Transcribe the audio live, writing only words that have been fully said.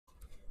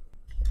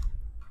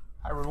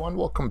Everyone,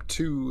 welcome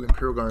to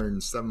Imperial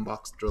Gardens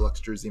 7-box Deluxe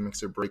Jersey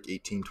Mixer Break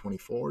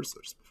 1824. So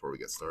just before we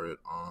get started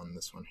on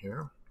this one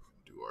here,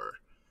 do our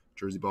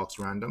Jersey box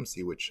random,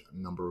 see which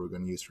number we're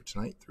going to use for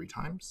tonight 3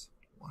 times.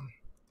 1,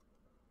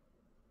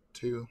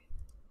 2,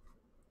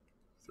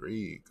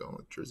 3. Go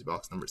with Jersey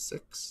box number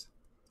 6.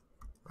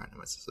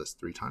 Randomizes this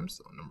 3 times,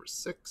 so number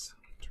 6.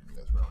 Turn you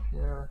guys around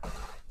here.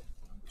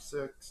 Number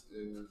 6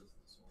 is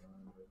this one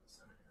right in the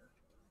center here.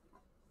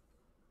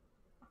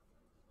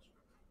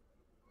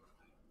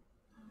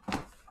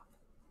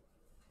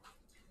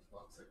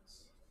 Box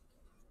 6.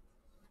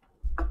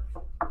 Right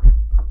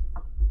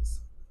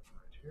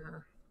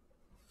here.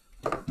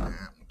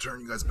 And we'll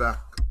turn you guys back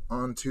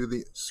onto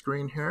the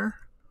screen here.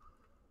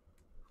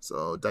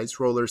 So dice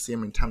roller, see how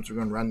many times we're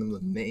going to random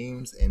the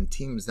names and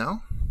teams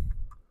now.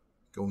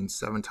 Going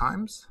 7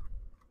 times.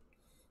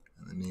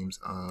 And the names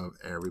of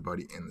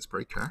everybody in this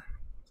break here.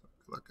 So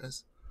good luck,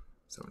 guys.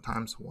 7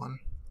 times. 1,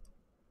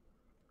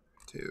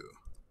 2,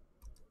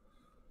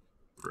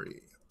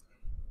 3,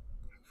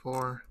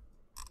 4,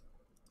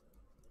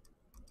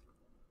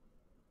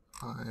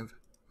 5,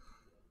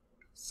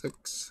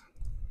 6,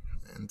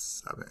 and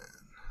 7.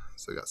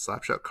 So we got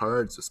Slapshot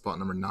cards with spot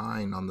number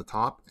 9 on the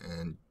top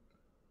and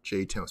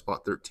J10 with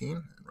spot 13,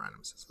 and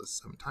random says this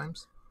 7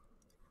 times.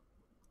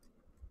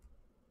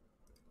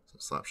 So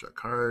Slapshot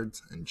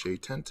cards and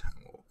J10, and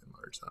we'll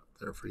enlarge that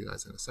there for you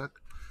guys in a sec.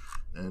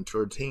 And to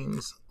our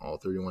teams, all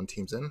 31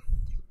 teams in.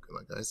 Good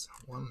luck, guys.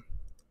 1,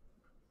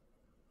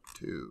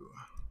 2,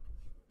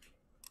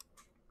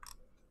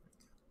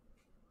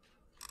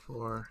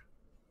 4,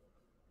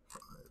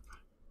 5,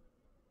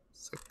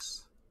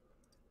 6,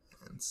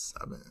 and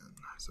 7.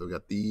 So we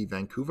got the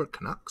Vancouver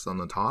Canucks on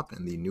the top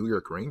and the New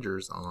York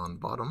Rangers on the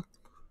bottom.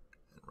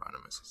 And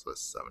random misses this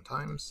 7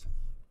 times.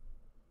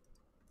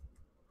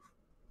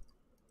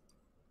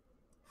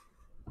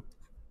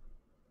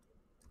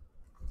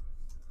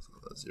 So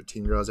those are your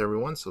team draws,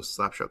 everyone. So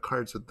Slapshot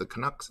cards with the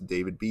Canucks,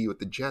 David B with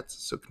the Jets,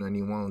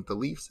 Sook91 with the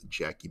Leafs,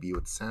 Jackie B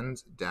with the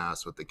Sens,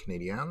 Das with the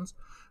Canadiens,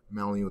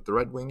 Melanie with the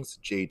Red Wings,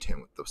 J10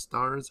 with the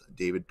Stars,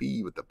 David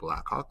B with the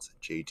Blackhawks,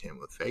 J10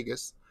 with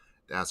Vegas,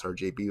 Das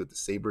RJB with the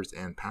Sabres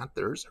and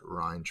Panthers,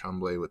 Ryan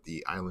Tremblay with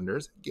the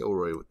Islanders,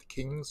 Gilroy with the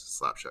Kings,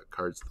 Slapshot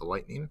cards with the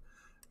Lightning,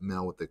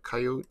 Mel with the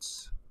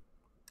Coyotes,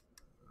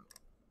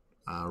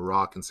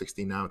 Rock and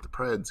 69 with the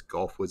Preds,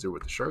 Golf Wizard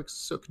with the Sharks,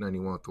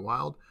 Sook91 with the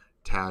Wild,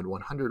 Tad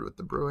 100 with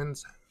the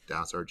Bruins,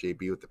 Das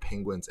RJB with the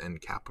Penguins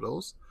and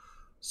Capitals,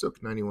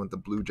 Sook91 with the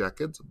Blue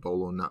Jackets,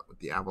 Bolo Nut with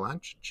the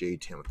Avalanche,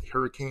 J10 with the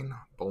Hurricane,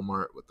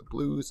 Beaumart with the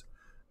Blues,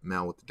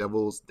 Mel with the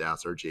Devils,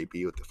 Das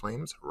RJB with the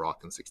Flames,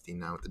 Rock and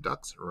 69 with the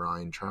Ducks,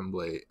 Ryan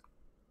Tremblay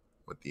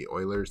with the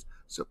Oilers,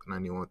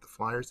 Sook91 with the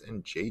Flyers,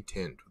 and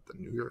J10 with the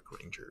New York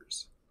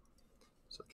Rangers.